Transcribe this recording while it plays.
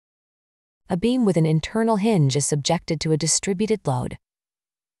a beam with an internal hinge is subjected to a distributed load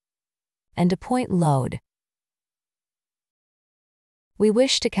and a point load. We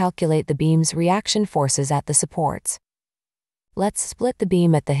wish to calculate the beam's reaction forces at the supports. Let's split the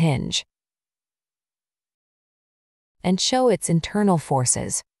beam at the hinge and show its internal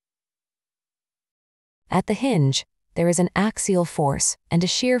forces. At the hinge, there is an axial force and a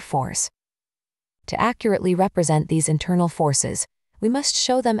shear force. To accurately represent these internal forces, we must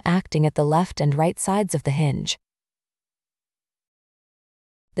show them acting at the left and right sides of the hinge.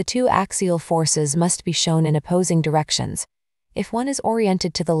 The two axial forces must be shown in opposing directions. If one is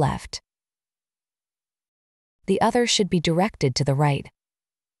oriented to the left, the other should be directed to the right.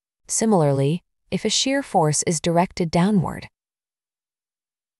 Similarly, if a shear force is directed downward,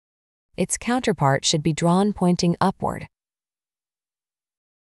 its counterpart should be drawn pointing upward.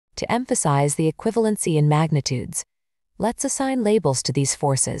 To emphasize the equivalency in magnitudes, let's assign labels to these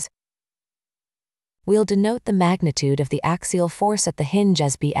forces. We'll denote the magnitude of the axial force at the hinge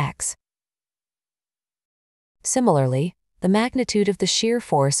as Bx. Similarly, the magnitude of the shear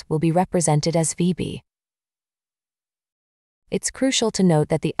force will be represented as Vb. It's crucial to note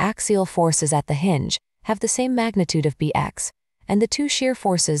that the axial forces at the hinge have the same magnitude of Bx, and the two shear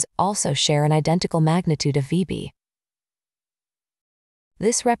forces also share an identical magnitude of Vb.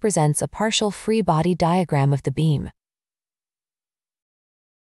 This represents a partial free body diagram of the beam.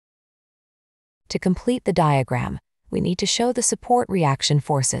 To complete the diagram, we need to show the support reaction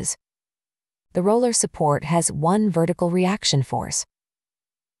forces. The roller support has one vertical reaction force.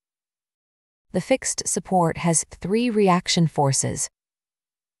 The fixed support has 3 reaction forces.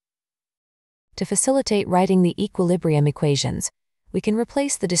 To facilitate writing the equilibrium equations, we can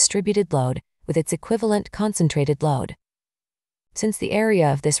replace the distributed load with its equivalent concentrated load. Since the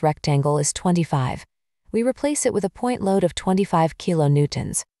area of this rectangle is 25, we replace it with a point load of 25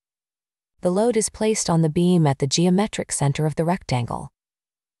 kilonewtons. The load is placed on the beam at the geometric center of the rectangle.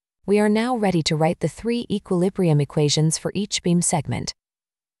 We are now ready to write the 3 equilibrium equations for each beam segment.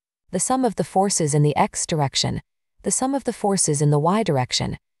 The sum of the forces in the x direction, the sum of the forces in the y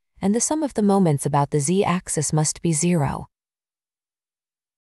direction, and the sum of the moments about the z-axis must be 0.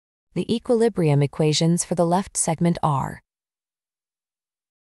 The equilibrium equations for the left segment are: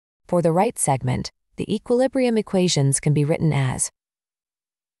 for the right segment, the equilibrium equations can be written as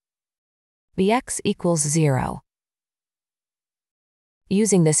Bx equals 0.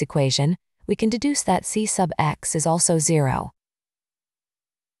 Using this equation, we can deduce that C sub x is also 0.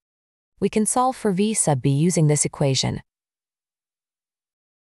 We can solve for V sub b using this equation.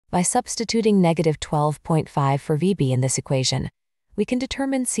 By substituting negative 12.5 for Vb in this equation, we can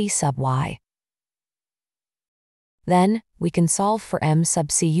determine C sub y. Then, we can solve for m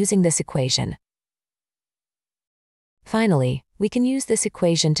sub c using this equation. Finally, we can use this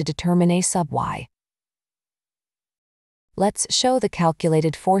equation to determine a sub y. Let's show the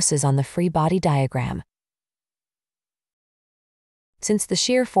calculated forces on the free body diagram. Since the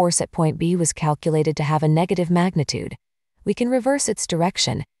shear force at point B was calculated to have a negative magnitude, we can reverse its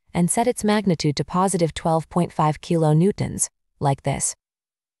direction and set its magnitude to positive 12.5 kilonewtons, like this.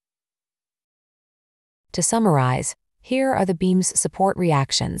 To summarize, here are the beam's support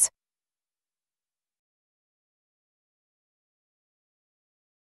reactions.